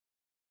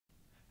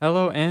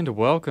Hello and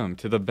welcome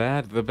to The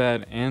Bad, the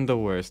Bad, and the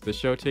Worst, the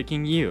show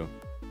taking you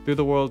through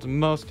the world's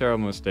most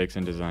terrible mistakes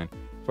in design.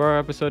 For our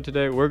episode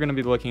today, we're going to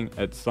be looking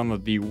at some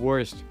of the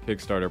worst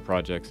Kickstarter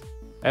projects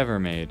ever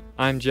made.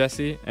 I'm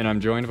Jesse, and I'm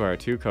joined by our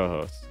two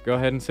co-hosts. Go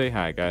ahead and say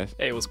hi, guys.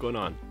 Hey, what's going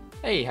on?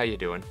 Hey, how you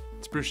doing?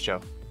 It's Bruce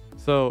Joe.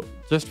 So,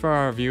 just for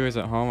our viewers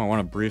at home, I want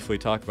to briefly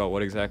talk about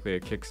what exactly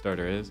a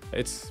Kickstarter is.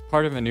 It's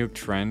part of a new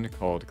trend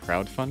called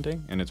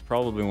crowdfunding, and it's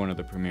probably one of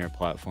the premier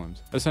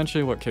platforms.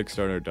 Essentially what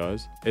Kickstarter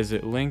does is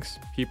it links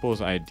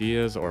people's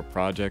ideas or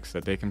projects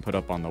that they can put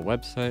up on the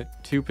website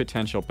to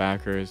potential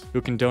backers who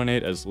can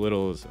donate as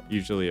little as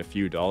usually a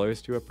few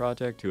dollars to a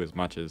project to as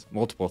much as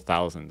multiple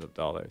thousands of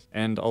dollars.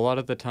 And a lot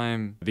of the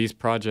time, these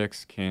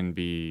projects can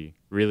be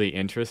really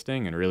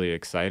interesting and really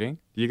exciting.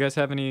 Do you guys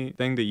have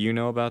anything that you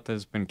know about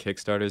that's been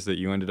Kickstarters that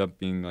you ended up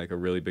being like a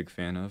really big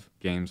fan of,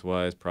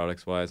 games-wise,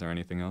 products-wise, or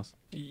anything else?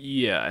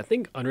 Yeah, I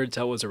think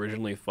Undertale was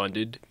originally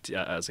funded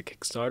as a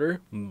Kickstarter,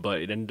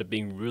 but it ended up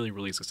being really,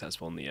 really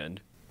successful in the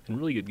end. And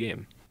really good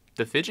game.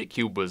 The Fidget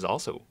Cube was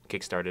also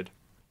kickstarted.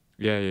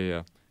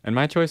 Yeah. And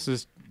my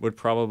choices would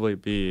probably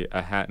be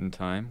A Hat in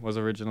Time was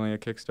originally a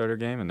Kickstarter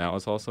game, and that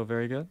was also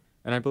very good.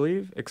 And I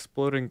believe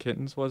Exploding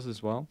Kittens was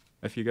as well,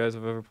 if you guys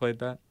have ever played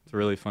that. It's a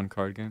really fun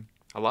card game.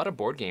 A lot of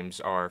board games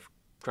are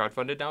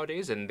crowdfunded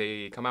nowadays, and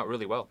they come out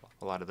really well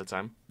a lot of the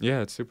time.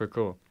 Yeah, it's super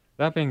cool.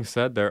 That being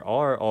said, there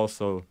are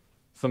also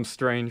some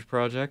strange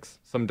projects,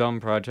 some dumb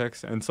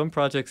projects, and some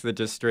projects that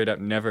just straight up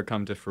never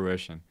come to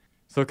fruition.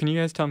 So can you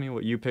guys tell me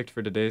what you picked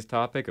for today's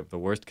topic of the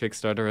worst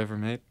Kickstarter ever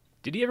made?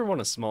 Did you ever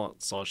want a small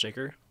salt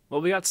shaker? Well,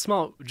 we got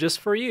small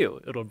just for you.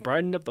 It'll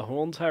brighten up the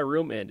whole entire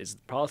room and is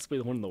possibly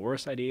one of the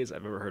worst ideas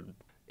I've ever heard.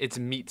 It's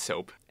meat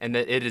soap, and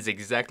that it is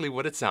exactly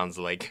what it sounds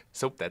like.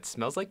 Soap that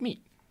smells like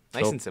meat.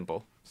 Nice and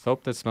simple.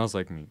 Soap that smells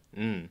like meat.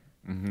 And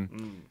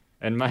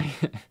my...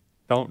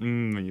 Don't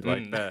me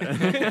like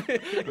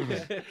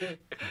that.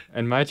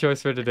 And my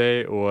choice for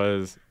today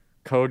was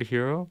Code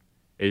Hero,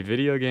 a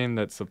video game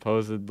that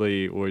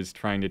supposedly was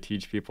trying to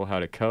teach people how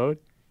to code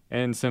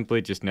and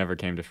simply just never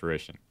came to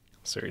fruition.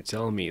 So you're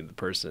telling me the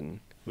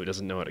person who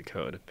doesn't know how to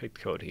code picked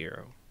Code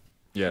Hero?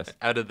 Yes.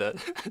 Out of the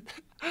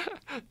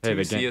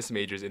two CS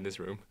majors in this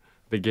room.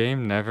 The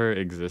game never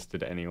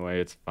existed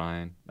anyway. It's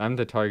fine. I'm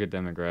the target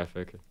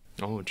demographic.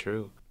 Oh,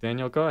 true.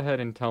 Daniel, go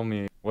ahead and tell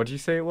me, what did you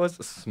say it was?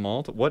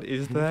 Smalt? What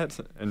is that?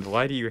 And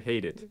why do you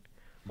hate it?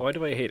 Why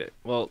do I hate it?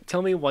 Well,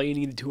 tell me why you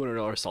need a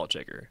 $200 salt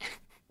shaker.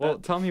 Well,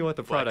 tell me what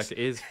the product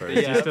is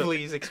first. Yeah,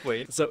 please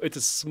explain. So it's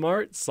a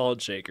smart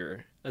salt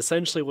shaker.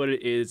 Essentially what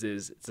it is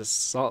it's a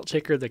salt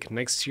shaker that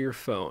connects to your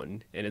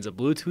phone, and it's a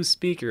Bluetooth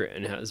speaker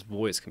and has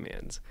voice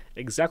commands.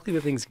 Exactly the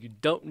things you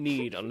don't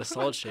need on a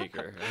salt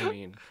shaker. I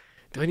mean,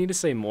 do I need to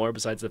say more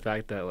besides the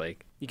fact that,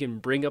 like, you can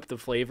bring up the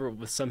flavor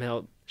with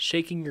somehow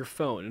shaking your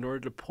phone in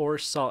order to pour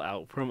salt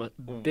out from a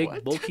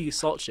big, bulky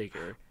salt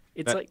shaker?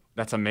 It's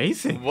That's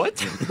amazing. What?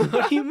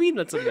 What do you mean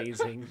that's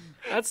amazing?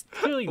 That's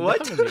clearly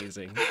not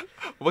amazing.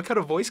 What kind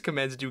of voice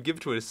commands do you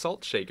give to a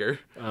salt shaker?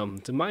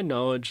 To my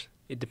knowledge,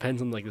 it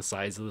depends on like the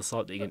size of the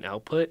salt that you can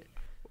output.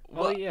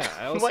 Oh yeah,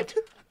 I also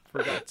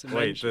forgot to mention.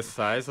 Wait, the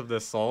size of the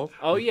salt?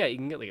 Oh yeah, you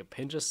can get like a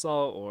pinch of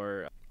salt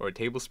or a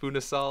tablespoon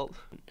of salt,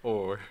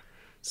 or...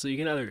 So you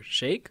can either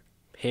shake,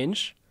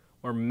 pinch,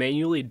 or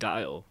manually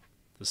dial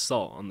the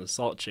salt on the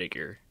salt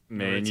shaker.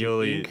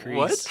 Manually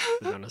increase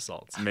the amount of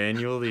salt.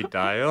 Manually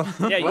dial?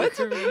 Yeah,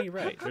 you're really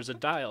right. There's a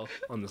dial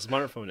on the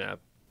smartphone app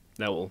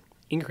that will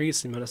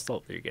increase the amount of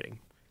salt that you're getting.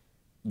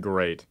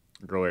 Great.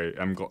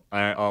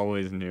 I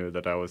always knew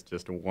that I was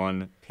just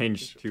one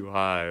pinch too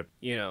high.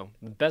 You know,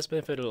 the best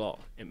benefit of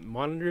all, it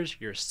monitors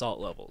your salt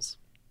levels.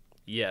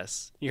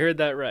 Yes, you heard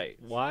that right.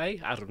 Why?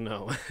 I don't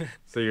know.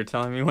 So you're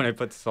telling me when I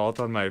put salt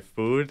on my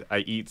food, I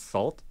eat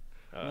salt?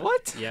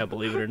 What? Yeah,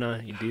 believe it or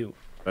not, you do.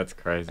 That's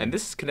crazy. And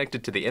this is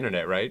connected to the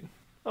internet, right?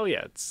 Oh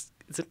yeah, it's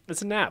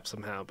an app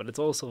somehow, but it's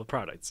also a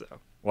product, so.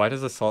 Why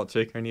does a salt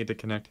shaker need to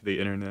connect to the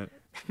internet?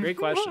 Great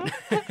question.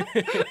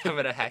 I'm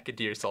gonna hack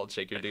into your salt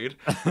shaker, dude.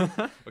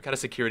 What kind of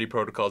security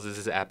protocols does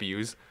this app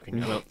use? I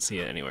don't see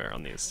it anywhere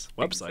on this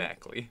website.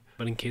 Exactly.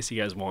 But in case you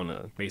guys want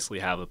to basically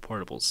have a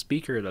portable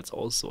speaker that's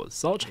also a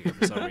salt shaker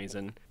for some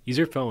reason, use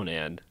your phone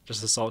and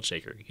just a salt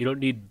shaker. You don't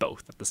need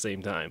both at the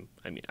same time.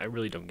 I mean, I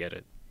really don't get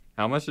it.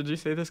 How much did you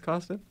say this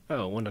costed?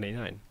 Oh,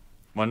 $199.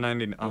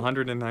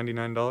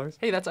 $199?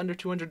 Hey, that's under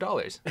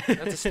 $200.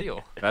 That's a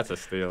steal. That's a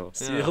steal.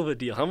 Steal of a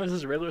deal. How much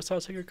does a regular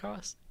salt shaker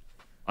cost?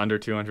 Under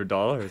 $200.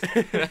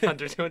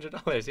 Under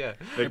 $200, yeah.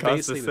 It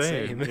costs the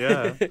same.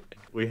 Yeah.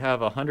 We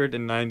have a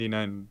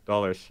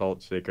 $199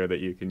 salt shaker that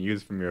you can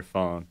use from your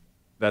phone.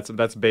 That's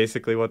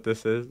basically what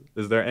this is.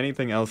 Is there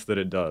anything else that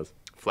it does?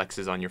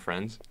 Flexes on your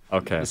friends.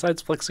 Okay.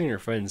 Besides flexing your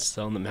friends,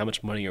 telling them how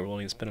much money you're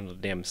willing to spend on a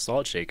damn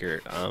salt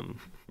shaker,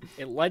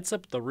 it lights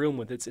up the room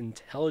with its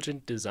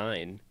intelligent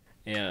design.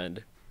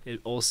 And It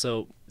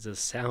also is a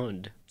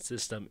sound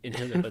system in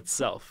and of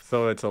itself.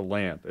 So it's a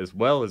lamp as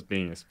well as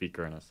being a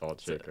speaker and a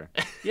salt shaker.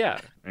 Yeah,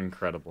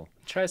 Incredible.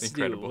 tries to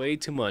Incredible. do way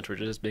too much for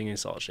just being a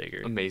salt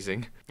shaker.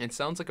 Amazing. It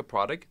sounds like a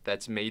product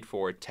that's made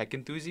for tech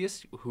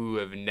enthusiasts who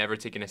have never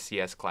taken a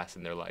CS class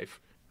in their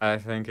life. I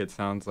think it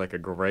sounds like a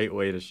great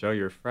way to show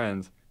your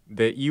friends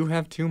that you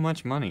have too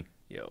much money.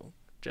 Yo,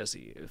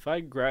 Jesse, if I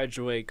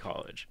graduate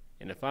college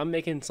and if I'm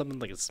making something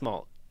like a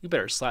small, you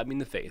better slap me in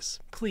the face,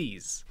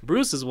 please.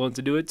 Bruce is willing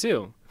to do it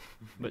too,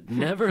 but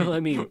never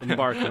let me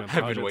embark on a I've been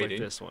project like waiting.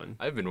 this one.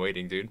 I've been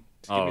waiting, dude.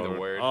 Just give me the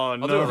word. Oh, I'll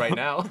do no. it right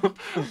now.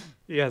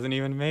 He hasn't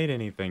even made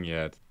anything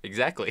yet.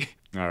 Exactly.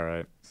 All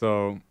right.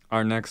 So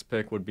our next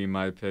pick would be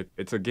my pick.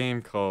 It's a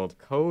game called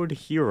Code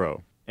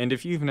Hero. And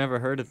if you've never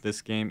heard of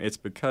this game, it's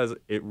because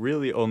it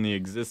really only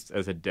exists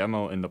as a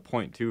demo in the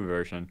 .2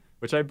 version,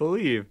 which I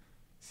believe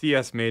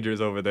CS majors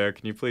over there,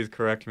 can you please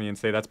correct me and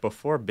say that's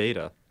before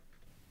beta?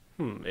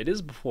 It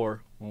is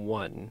before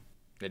 1.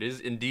 It is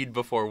indeed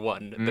before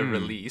 1, the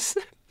release.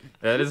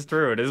 That is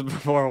true. It is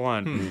before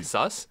 1.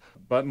 Sus?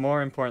 But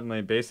more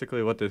importantly,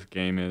 basically what this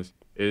game is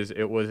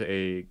it was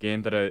a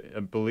game that I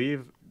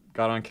believe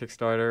got on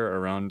Kickstarter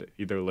around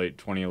either late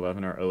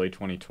 2011 or early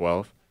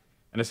 2012.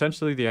 And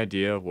essentially the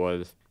idea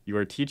was you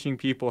are teaching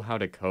people how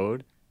to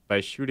code by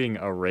shooting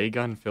a ray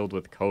gun filled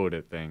with code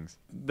at things.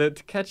 The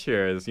catch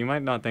here is you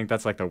might not think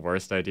that's like the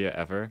worst idea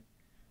ever,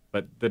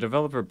 but the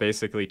developer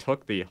basically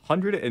took the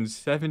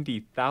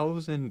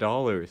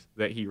 $170,000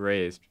 that he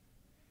raised.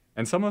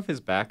 And some of his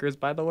backers,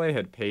 by the way,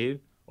 had paid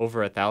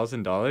over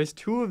 $1,000.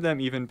 2 of them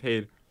even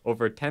paid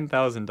over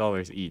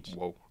 $10,000 each.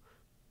 Whoa.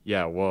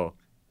 Yeah, whoa.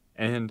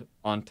 And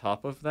on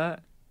top of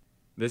that,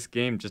 this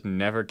game just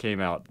never came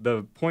out.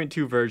 The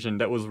 .2 version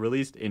that was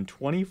released in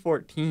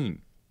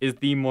 2014 is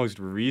the most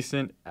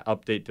recent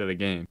update to the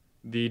game.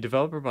 The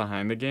developer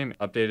behind the game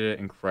updated it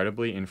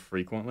incredibly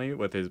infrequently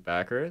with his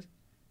backers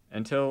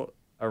until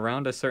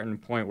around a certain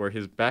point where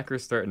his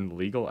backers threatened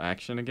legal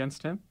action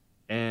against him.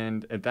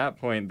 And at that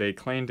point, they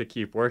claimed to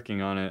keep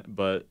working on it,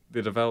 but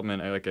the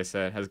development, like I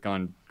said, has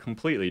gone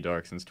completely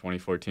dark since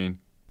 2014.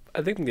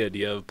 I think the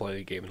idea of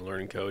playing a game and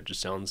learning code just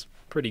sounds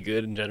pretty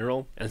good in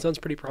general, and it sounds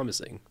pretty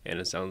promising.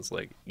 And it sounds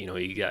like,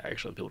 you got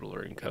actually people to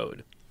learn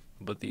code.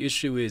 But the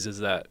issue is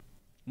that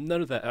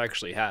none of that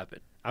actually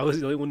happened. I was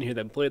the only one here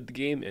that played the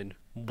game, and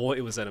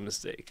boy, was that a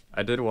mistake.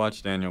 I did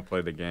watch Daniel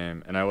play the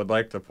game, and I would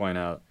like to point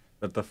out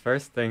that the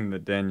first thing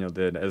that Daniel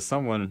did, as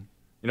someone,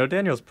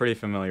 Daniel's pretty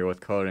familiar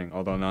with coding,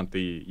 although not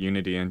the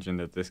Unity engine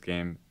that this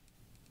game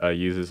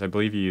uses. I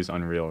believe you use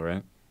Unreal,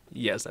 right?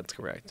 Yes, that's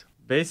correct.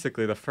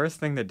 Basically, the first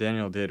thing that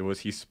Daniel did was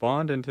he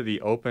spawned into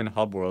the open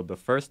hub world, the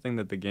first thing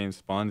that the game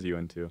spawns you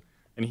into,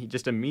 and he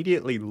just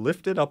immediately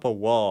lifted up a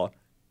wall,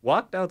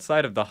 walked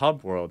outside of the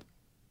hub world,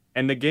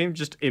 and the game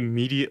just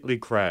immediately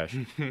crashed.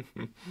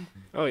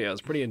 Oh yeah, it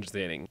was pretty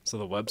entertaining. So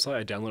the website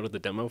I downloaded the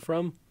demo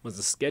from was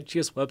the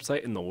sketchiest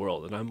website in the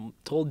world, and I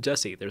told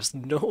Jesse, there's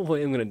no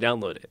way I'm going to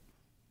download it.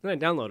 Then I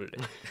downloaded it.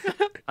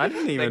 I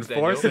didn't even Thanks,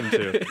 force him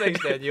Daniel. to.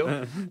 Thanks,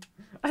 Daniel.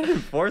 I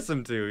didn't force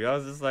him to. I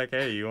was just like,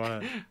 hey, you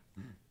want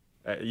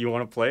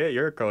to play it?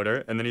 You're a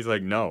coder. And then he's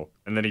like, no.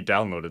 And then he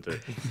downloaded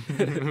it.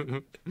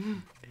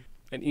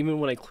 And even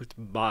when I clicked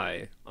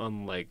buy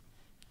on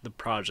the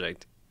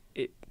project,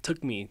 it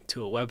took me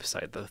to a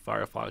website that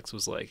Firefox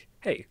was like,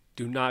 hey,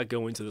 do not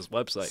go into this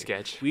website.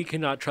 Sketch. We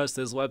cannot trust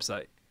this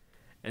website.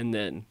 And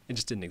then it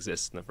just didn't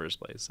exist in the first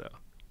place. So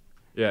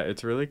Yeah,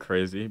 it's really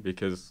crazy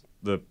because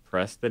the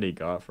press that he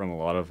got from a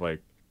lot of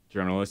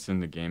journalists in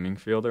the gaming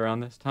field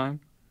around this time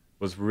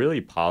was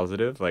really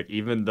positive.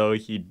 Even though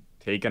he'd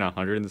taken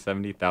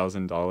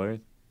 $170,000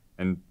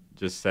 and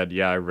just said,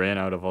 yeah, I ran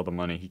out of all the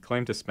money, he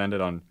claimed to spend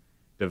it on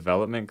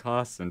development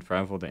costs and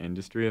travel to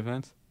industry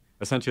events,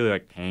 essentially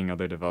paying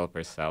other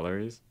developers'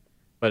 salaries.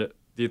 But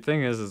the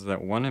thing is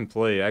that one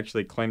employee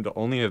actually claimed to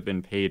only have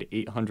been paid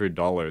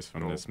 $800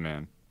 from this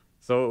man.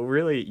 So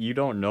really, you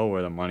don't know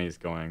where the money's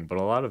going, but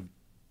a lot of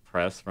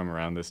press from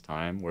around this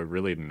time were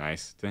really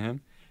nice to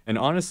him. And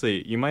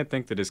honestly, you might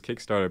think that his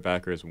Kickstarter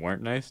backers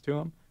weren't nice to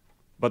him,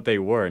 but they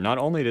were. Not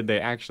only did they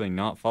actually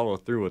not follow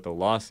through with the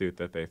lawsuit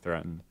that they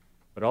threatened,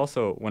 but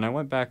also when I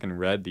went back and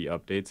read the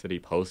updates that he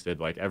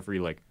posted every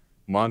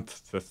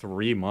month to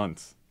 3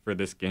 months for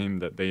this game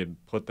that they had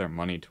put their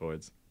money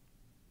towards,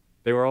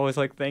 they were always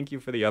like, thank you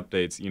for the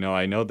updates.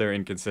 I know they're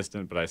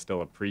inconsistent, but I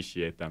still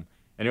appreciate them.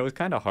 And it was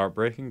kind of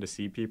heartbreaking to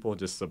see people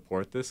just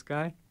support this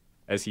guy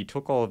as he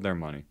took all of their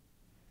money.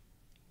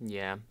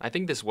 Yeah, I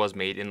think this was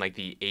made in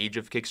the age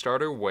of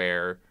Kickstarter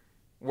where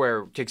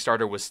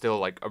Kickstarter was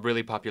still a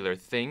really popular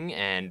thing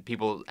and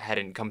people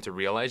hadn't come to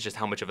realize just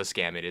how much of a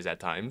scam it is at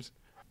times.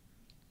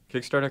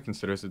 Kickstarter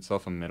considers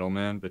itself a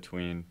middleman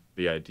between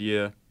the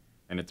idea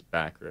and its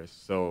backers.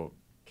 So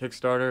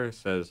Kickstarter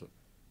says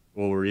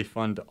we'll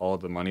refund all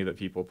the money that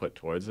people put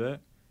towards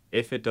it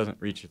if it doesn't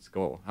reach its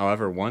goal.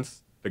 However,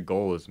 once the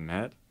goal is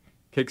met,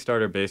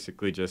 Kickstarter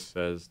basically just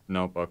says,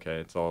 nope,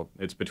 okay,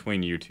 it's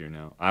between you two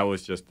now. I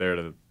was just there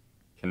to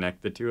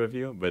connect the two of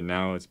you, but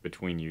now it's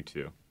between you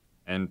two.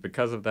 And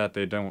because of that,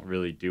 they don't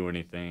really do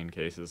anything in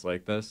cases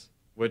like this,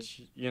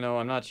 which,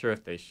 I'm not sure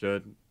if they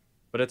should,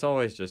 but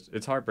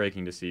it's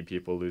heartbreaking to see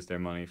people lose their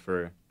money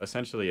for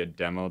essentially a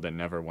demo that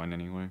never went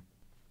anywhere.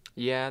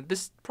 Yeah,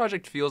 this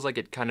project feels like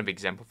it kind of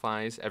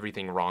exemplifies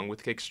everything wrong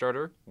with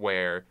Kickstarter,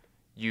 where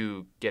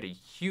you get a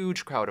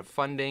huge crowd of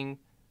funding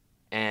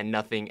and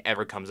nothing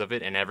ever comes of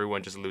it and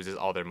everyone just loses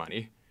all their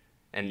money.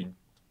 And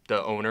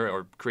the owner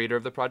or creator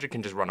of the project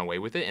can just run away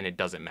with it and it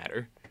doesn't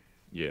matter.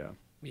 Yeah.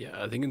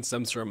 Yeah, I think it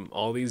stems from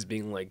all these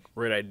being like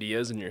great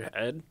ideas in your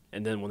head,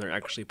 and then when they're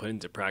actually put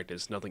into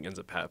practice, nothing ends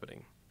up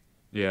happening.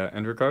 Yeah,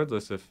 and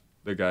regardless if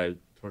the guy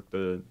took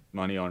the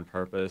money on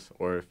purpose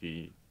or if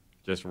he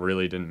just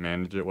really didn't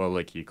manage it well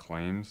like he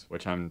claims,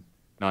 which I'm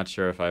not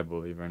sure if I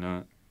believe or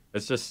not,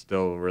 it's just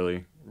still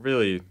really,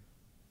 really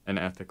an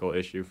ethical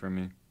issue for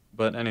me.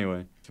 But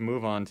anyway, to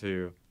move on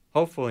to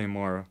hopefully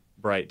more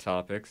bright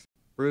topics,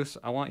 Bruce,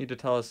 I want you to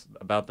tell us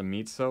about the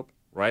meat soap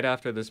right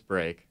after this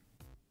break.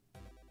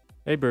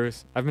 Hey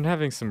Bruce, I've been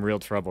having some real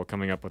trouble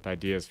coming up with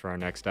ideas for our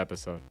next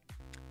episode.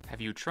 Have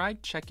you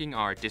tried checking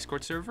our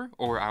Discord server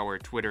or our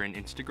Twitter and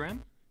Instagram?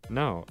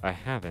 No, I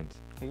haven't.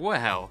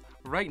 Well,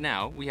 right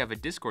now we have a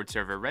Discord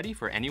server ready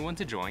for anyone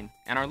to join,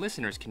 and our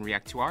listeners can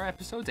react to our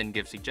episodes and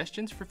give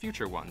suggestions for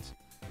future ones.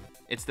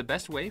 It's the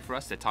best way for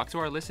us to talk to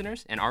our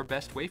listeners and our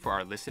best way for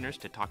our listeners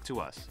to talk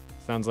to us.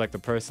 Sounds like the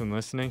person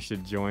listening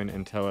should join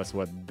and tell us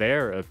what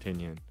their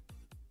opinion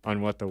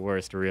on what the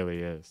worst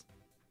really is.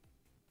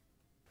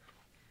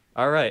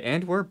 All right,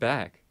 and we're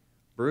back.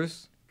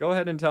 Bruce, go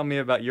ahead and tell me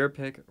about your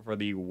pick for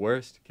the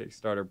worst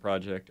Kickstarter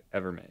project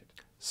ever made.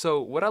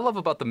 So what I love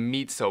about the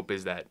meat soap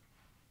is that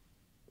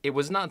it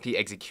was not the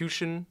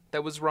execution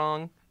that was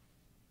wrong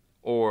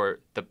or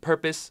the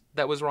purpose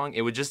that was wrong.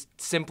 It was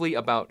just simply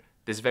about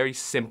this very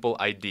simple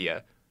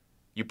idea.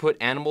 You put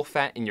animal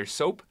fat in your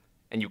soap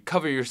and you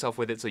cover yourself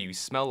with it so you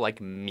smell like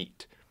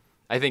meat.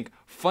 I think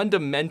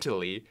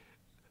fundamentally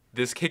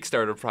this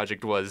Kickstarter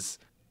project was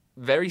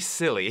very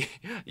silly.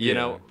 You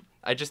know,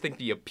 I just think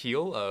the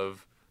appeal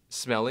of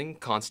smelling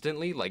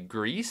constantly like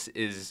grease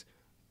is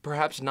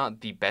perhaps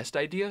not the best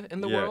idea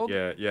in the world.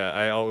 Yeah.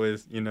 I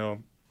always,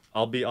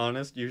 I'll be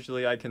honest,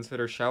 usually I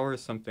consider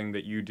showers something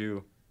that you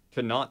do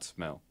to not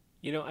smell.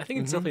 I think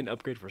it's definitely an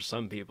upgrade for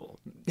some people,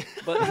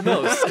 but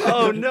most.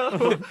 Oh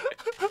no!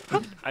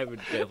 I would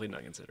definitely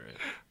not consider it.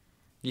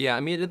 Yeah,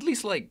 I mean, at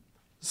least like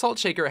Salt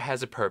Shaker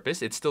has a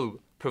purpose. It still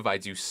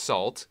provides you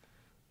salt.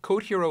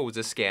 Code Hero was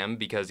a scam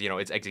because,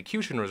 its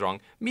execution was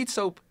wrong. Meat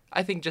Soap,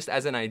 I think just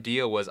as an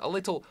idea, was a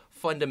little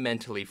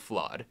fundamentally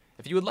flawed.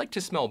 If you would like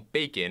to smell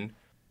bacon,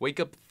 wake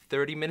up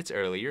 30 minutes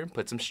earlier,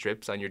 put some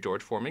strips on your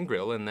George Foreman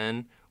grill, and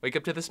then wake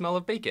up to the smell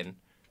of bacon.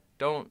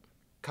 Don't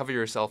cover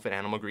yourself in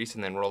animal grease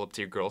and then roll up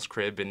to your girl's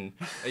crib and,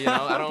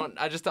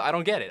 I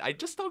don't get it. I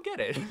just don't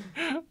get it.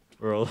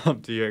 Roll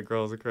up to your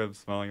girl's crib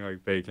smelling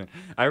like bacon.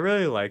 I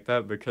really like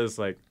that because,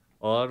 like,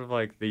 a lot of,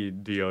 like, the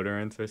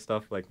deodorants or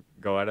stuff, like,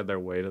 go out of their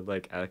way to,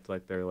 like, act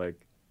like they're, like,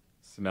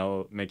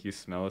 make you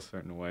smell a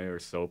certain way, or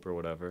soap or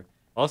whatever.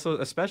 Also,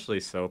 especially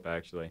soap,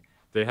 actually.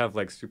 They have,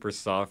 like, super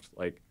soft,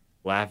 like,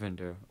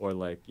 lavender or,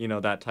 like,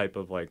 that type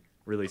of, like,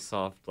 really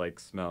soft, like,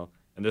 smell.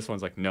 And this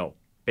one's like, no,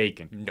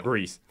 bacon,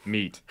 grease,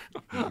 meat.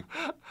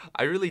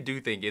 I really do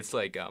think it's,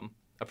 like,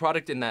 a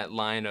product in that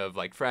line of,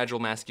 like, fragile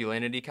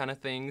masculinity kind of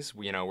things,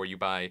 where you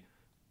buy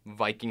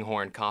Viking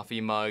Horn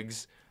coffee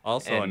mugs.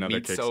 Also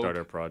another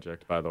Kickstarter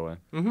project, by the way.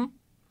 Mm-hmm.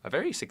 A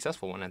very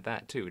successful one at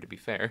that, too, to be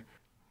fair.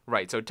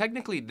 Right, so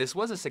technically this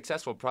was a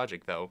successful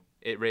project, though.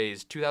 It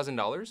raised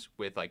 $2,000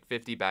 with, like,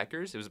 50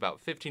 backers. It was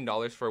about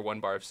 $15 for 1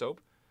 bar of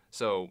soap.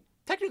 So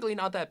technically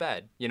not that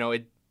bad.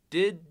 It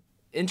did,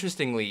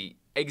 interestingly,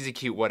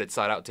 execute what it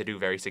sought out to do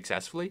very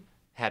successfully.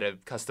 Had a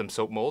custom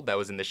soap mold that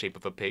was in the shape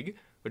of a pig,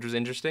 which was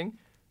interesting.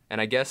 And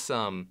I guess,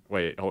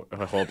 Wait, hold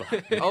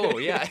on. Oh,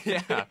 yeah.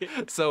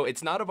 So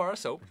it's not a bar of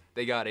soap.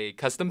 They got a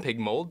custom pig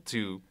mold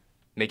to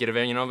make it a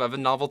very, a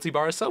novelty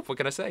bar of soap. What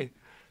can I say?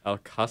 A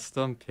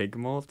custom pig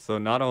mold? So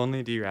not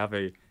only do you have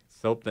a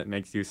soap that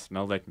makes you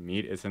smell like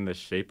meat, it's in the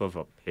shape of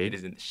a pig? It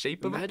is in the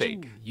shape of a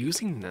Imagine pig.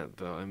 using that,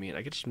 though. I mean,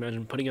 I could just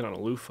imagine putting it on a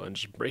loofah and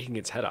just breaking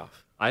its head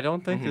off. I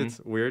don't think it's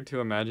weird to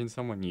imagine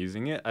someone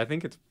using it. I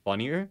think it's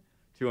funnier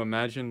to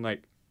imagine,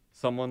 like,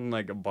 someone,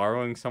 like,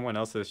 borrowing someone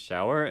else's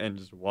shower and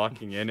just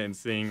walking in and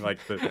seeing, like,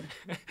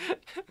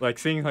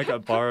 seeing, like, a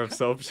bar of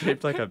soap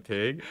shaped like a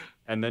pig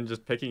and then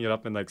just picking it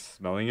up and, like,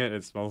 smelling it.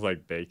 It smells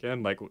like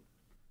bacon. Like,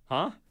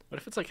 huh? What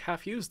if it's, like,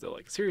 half used, though?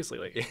 Like, seriously,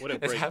 like, would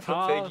it It's break half a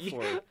off? piggy.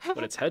 Or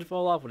would its head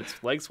fall off? Would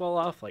its legs fall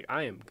off? Like,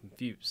 I am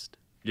confused.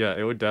 Yeah,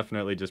 it would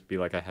definitely just be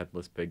like a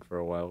headless pig for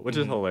a while, which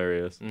is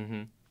hilarious.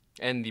 Mm-hmm.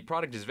 And the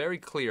product is very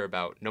clear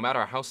about no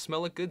matter how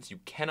smell it goods, you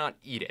cannot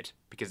eat it.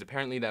 Because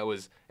apparently that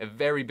was a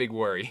very big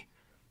worry.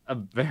 A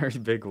very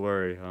big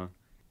worry, huh?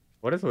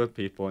 What is with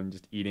people and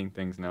just eating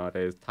things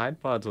nowadays? Tide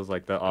Pods was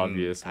like the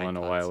obvious Tide one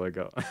a Pods. while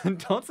ago.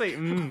 Don't say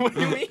What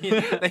do you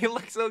mean? They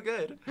look so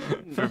good.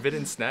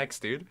 Forbidden snacks,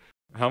 dude.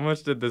 How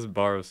much did this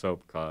bar of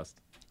soap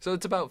cost? So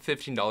it's about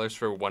 $15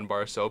 for 1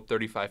 bar of soap,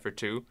 $35 for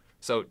 2.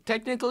 So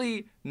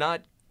technically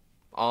not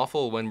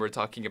awful when we're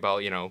talking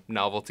about,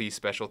 novelty,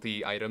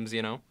 specialty items,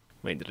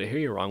 Wait, did I hear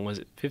you wrong? Was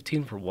it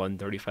 15 for one,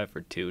 35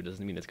 for two?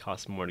 Doesn't mean it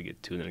costs more to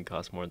get two than it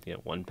costs more to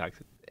get one pack.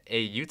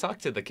 Hey, you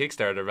talked to the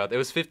Kickstarter about it. It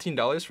was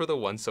 $15 for the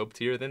 1 soap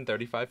tier, then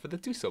 $35 for the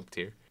 2 soap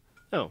tier.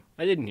 Oh,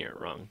 I didn't hear it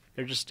wrong.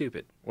 They're just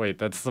stupid. Wait,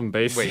 that's some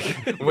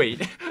basic.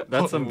 Wait.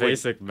 That's some Wait.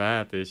 basic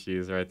math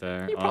issues right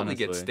there. You probably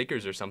get honestly.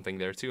 stickers or something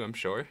there too, I'm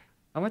sure.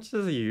 How much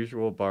does a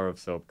usual bar of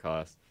soap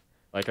cost?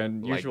 Like a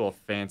usual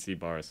fancy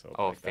bar of soap.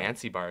 Oh, like that.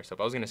 fancy bar of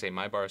soap. I was gonna say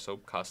my bar of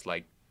soap costs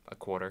like a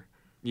quarter.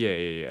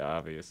 Yeah,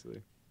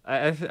 obviously. I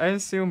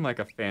assume like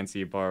a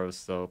fancy bar of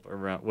soap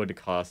would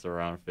cost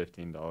around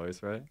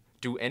 $15, right?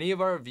 Do any of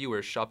our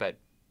viewers shop at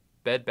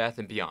Bed Bath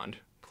 & Beyond?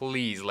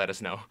 Please let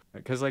us know.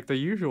 Because like the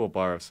usual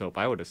bar of soap,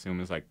 I would assume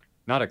is like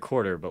not a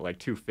quarter, but like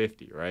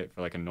 $2.50, right?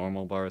 For like a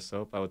normal bar of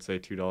soap, I would say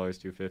 $2,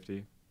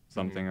 $2.50,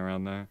 something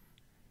around there.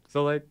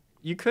 So like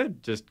you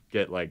could just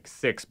get like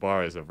 6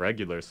 bars of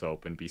regular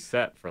soap and be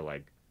set for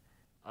like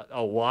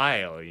a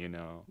while, you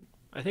know.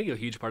 I think a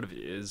huge part of it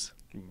is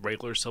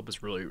regular soap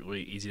is really,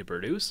 really easy to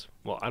produce.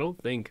 Well, I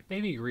don't think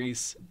maybe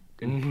grease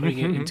and putting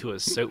it into a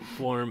soap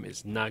form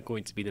is not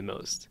going to be the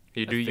most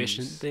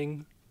efficient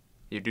thing.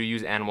 You do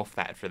use animal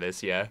fat for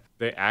this, yeah.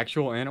 The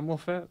actual animal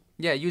fat?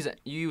 Yeah, you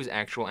use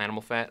actual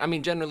animal fat. I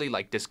mean, generally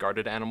like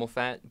discarded animal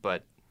fat,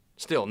 but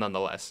still,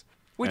 nonetheless.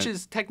 Which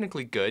is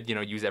technically good, you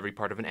know, use every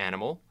part of an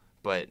animal,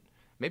 but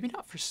maybe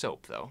not for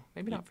soap, though.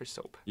 Maybe not for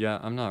soap. Yeah,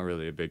 I'm not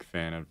really a big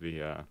fan of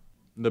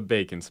the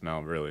bacon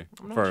smell, really.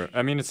 not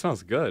I mean, it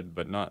smells good,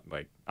 but not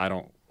like I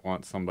don't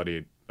want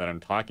somebody that I'm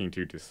talking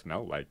to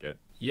smell like it.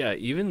 Yeah,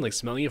 even like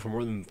smelling it for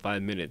more than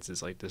 5 minutes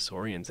is like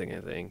disorienting,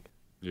 I think.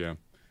 Yeah.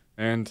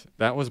 And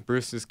that was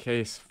Bruce's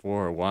case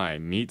for why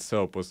meat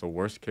soap was the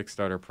worst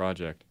Kickstarter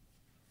project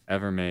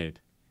ever made.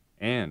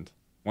 And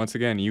once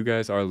again, you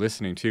guys are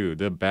listening to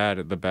the bad,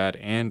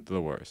 and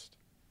the worst.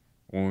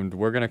 And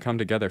we're going to come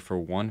together for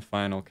one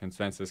final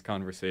consensus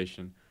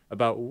conversation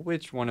about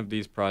which one of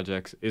these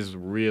projects is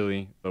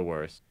really the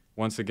worst.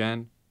 Once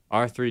again,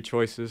 our 3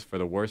 choices for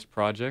the worst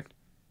project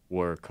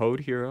were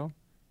Code Hero,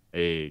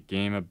 a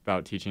game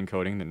about teaching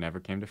coding that never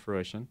came to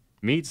fruition,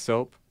 Meat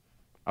Soap,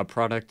 a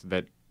product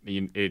that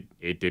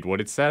it did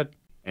what it said,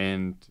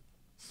 and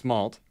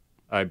Smalt,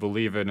 I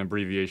believe an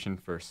abbreviation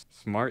for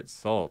Smart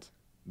Salt,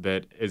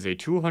 that is a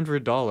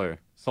 $200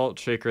 salt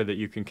shaker that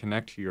you can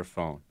connect to your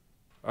phone.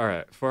 All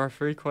right, for our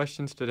 3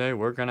 questions today,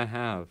 we're going to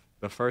have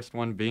the first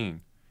one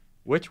being,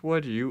 which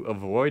would you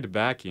avoid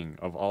backing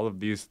of all of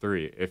these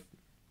 3? If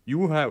you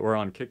were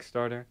on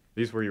Kickstarter,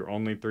 these were your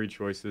only 3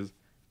 choices,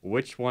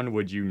 which one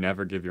would you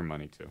never give your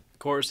money to? Of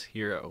course,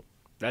 Hero.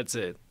 That's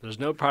it. There's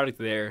no product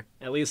there.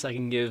 At least I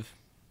can give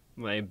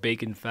my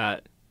bacon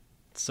fat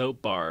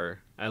soap bar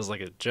as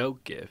like a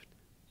joke gift.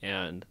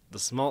 And the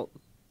Smalt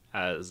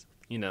as,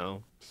 you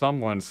know...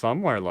 Someone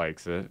somewhere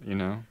likes it, you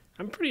know?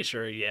 I'm pretty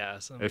sure, yeah.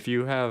 If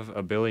you have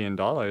 $1 billion,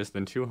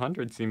 then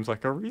 200 seems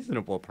like a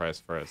reasonable price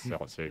for a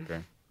salt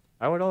shaker.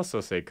 I would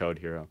also say Code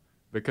Hero,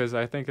 because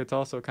I think it's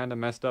also kind of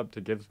messed up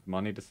to give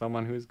money to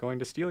someone who's going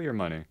to steal your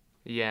money.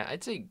 Yeah,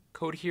 I'd say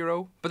Code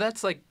Hero, but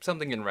that's like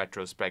something in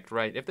retrospect,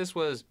 right? If this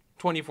was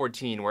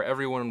 2014, where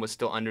everyone was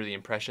still under the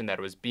impression that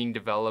it was being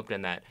developed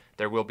and that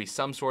there will be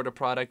some sort of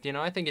product, you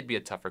know, I think it'd be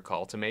a tougher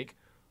call to make.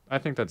 I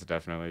think that's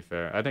definitely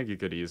fair. I think you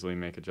could easily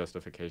make a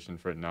justification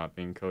for it not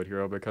being Code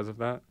Hero because of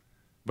that.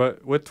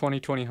 But with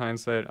 2020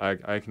 hindsight,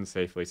 I can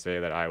safely say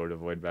that I would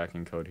avoid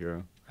backing Code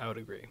Hero. I would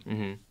agree.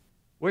 Mm-hmm.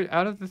 Wait,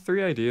 out of the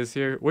 3 ideas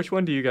here, which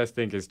one do you guys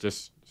think is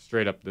just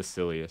straight up the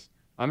silliest?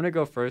 I'm going to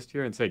go first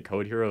here and say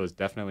Code Hero is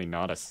definitely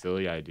not a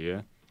silly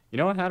idea. You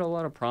know, it had a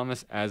lot of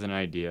promise as an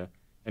idea.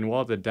 And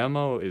while the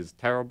demo is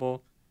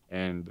terrible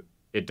and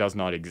it does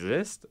not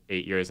exist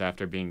 8 years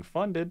after being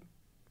funded,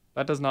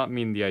 that does not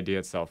mean the idea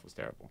itself was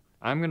terrible.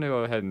 I'm going to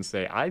go ahead and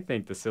say I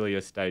think the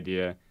silliest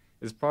idea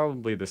is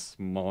probably the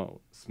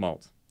Smalt.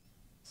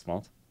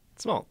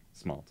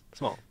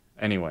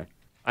 Anyway,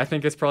 I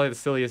think it's probably the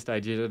silliest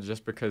idea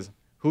just because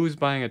who's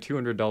buying a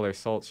 $200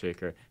 salt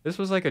shaker? This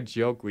was like a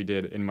joke we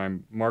did in my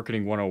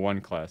Marketing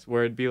 101 class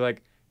where it'd be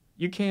like,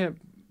 you can't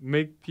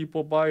make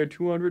people buy a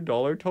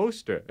 $200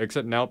 toaster.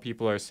 Except now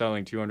people are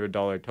selling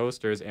 $200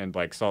 toasters and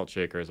like salt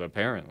shakers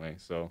apparently.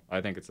 So I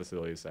think it's the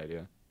silliest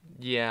idea.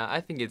 Yeah, I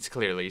think it's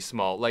clearly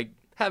small. Like,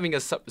 having a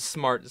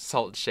smart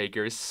salt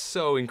shaker is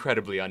so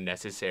incredibly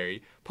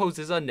unnecessary,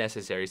 poses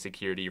unnecessary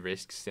security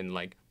risks in,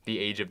 like, the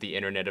age of the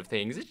Internet of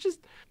Things. It's just,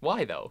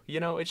 why, though? You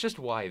know, it's just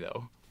why,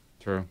 though?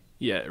 True.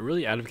 Yeah, it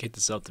really advocates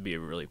itself to be a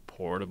really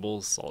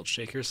portable salt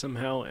shaker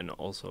somehow, and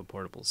also a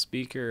portable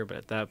speaker, but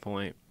at that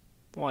point,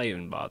 why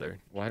even bother?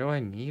 Why do I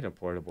need a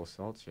portable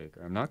salt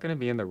shaker? I'm not going to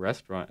be in the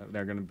restaurant.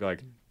 They're going to be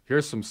like,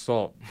 here's some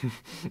salt.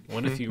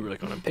 What if you were,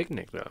 like, on a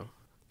picnic, though?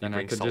 Then I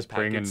bring could salt just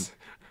bring in... packets.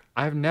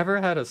 I've never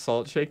had a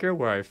salt shaker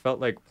where I felt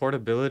like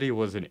portability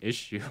was an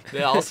issue.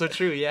 Yeah, also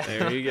true, yeah.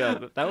 There you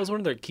go. That was one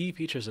of their key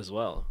features as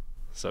well.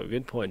 So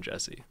good point,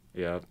 Jesse.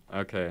 Yeah,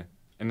 okay.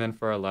 And then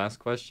for our last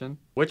question,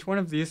 which one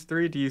of these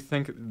 3 do you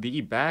think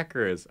the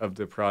backers of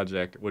the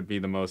project would be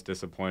the most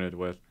disappointed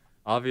with?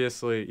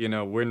 Obviously, you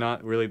know, we're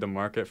not really the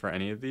market for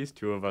any of these.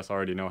 2 of us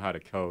already know how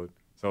to code,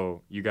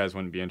 so you guys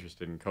wouldn't be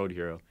interested in Code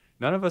Hero.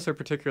 None of us are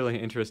particularly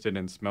interested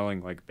in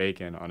smelling like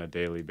bacon on a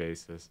daily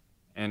basis.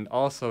 And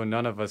also,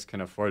 none of us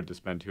can afford to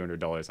spend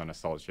 $200 on a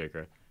salt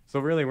shaker. So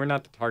really, we're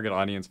not the target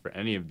audience for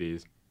any of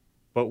these.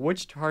 But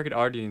which target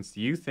audience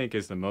do you think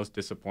is the most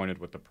disappointed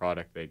with the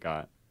product they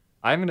got?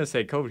 I'm going to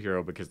say Code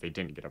Hero because they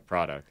didn't get a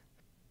product.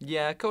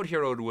 Yeah, Code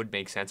Hero would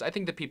make sense. I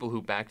think the people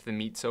who backed the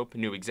meat soap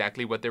knew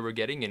exactly what they were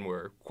getting and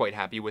were quite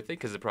happy with it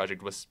because the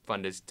project was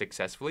funded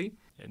successfully.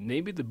 And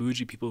maybe the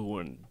bougie people who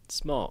wanted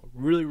small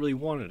really, really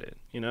wanted it,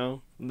 you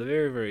know? The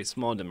very, very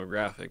small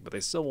demographic, but they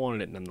still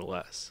wanted it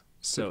nonetheless.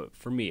 So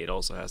for me, it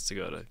also has to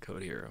go to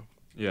Code Hero.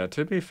 Yeah,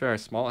 to be fair,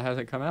 Smalt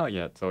hasn't come out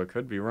yet, so it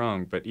could be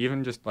wrong. But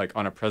even just like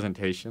on a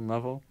presentation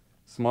level,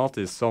 Smalt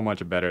is so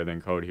much better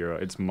than Code Hero.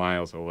 It's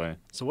miles away.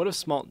 So what if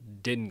Smalt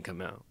didn't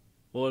come out?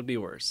 What would be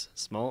worse,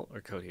 Smalt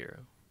or Code Hero?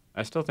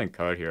 I still think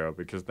Code Hero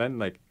because then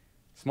like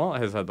Smalt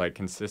has had like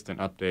consistent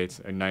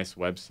updates, a nice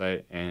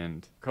website,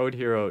 and Code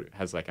Hero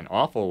has like an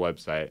awful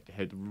website. It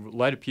had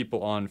led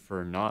people on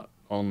for not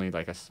only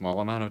like a small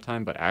amount of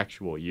time, but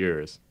actual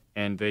years.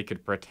 And they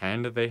could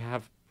pretend they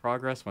have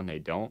progress when they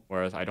don't,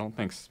 whereas I don't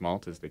think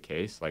Smalt is the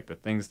case. Like the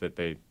things that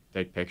they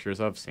take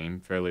pictures of seem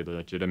fairly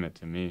legitimate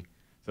to me.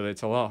 So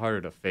it's a lot harder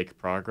to fake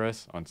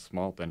progress on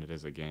Smalt than it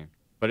is a game.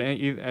 But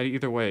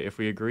either way, if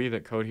we agree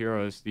that Code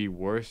Hero is the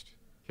worst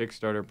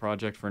Kickstarter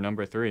project for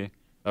number 3,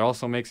 that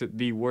also makes it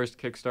the worst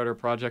Kickstarter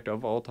project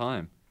of all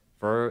time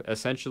for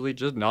essentially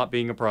just not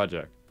being a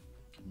project.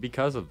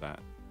 Because of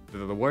that,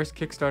 the worst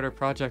Kickstarter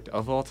project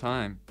of all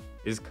time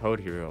is Code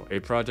Hero,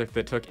 a project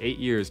that took 8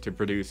 years to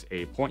produce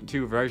a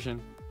 0.2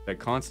 version that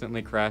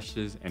constantly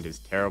crashes and is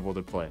terrible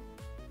to play.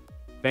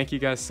 Thank you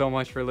guys so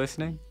much for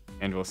listening,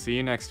 and we'll see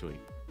you next week.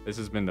 This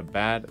has been the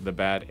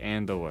bad,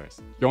 and the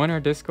worst. Join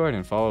our Discord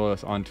and follow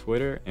us on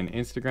Twitter and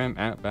Instagram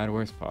at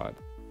BadWorstPod.